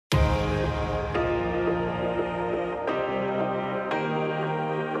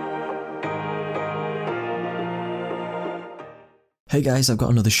Hey guys, I've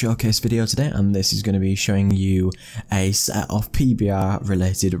got another showcase video today, and this is going to be showing you a set of PBR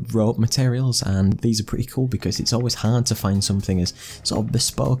related rope materials, and these are pretty cool because it's always hard to find something as sort of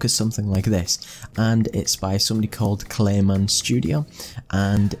bespoke as something like this, and it's by somebody called Clayman Studio,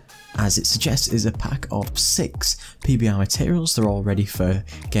 and as it suggests is a pack of 6 PBR materials. They're all ready for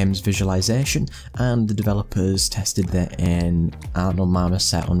games visualization, and the developers tested it in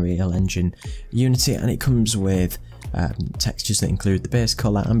Marmoset, Unreal Engine, Unity, and it comes with textures that include the base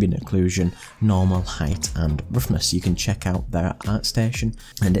colour, ambient occlusion, normal, height and roughness. You can check out their ArtStation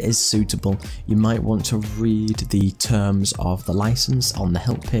and it is suitable. You might want to read the terms of the license on the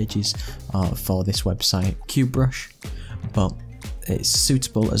help pages for this website, cubebrush, but it's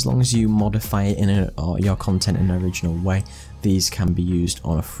suitable as long as you modify it or your content in an original way. These can be used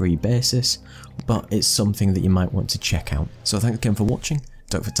on a free basis, but it's something that you might want to check out. So thanks again for watching.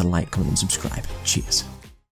 Don't forget to like, comment and subscribe. Cheers.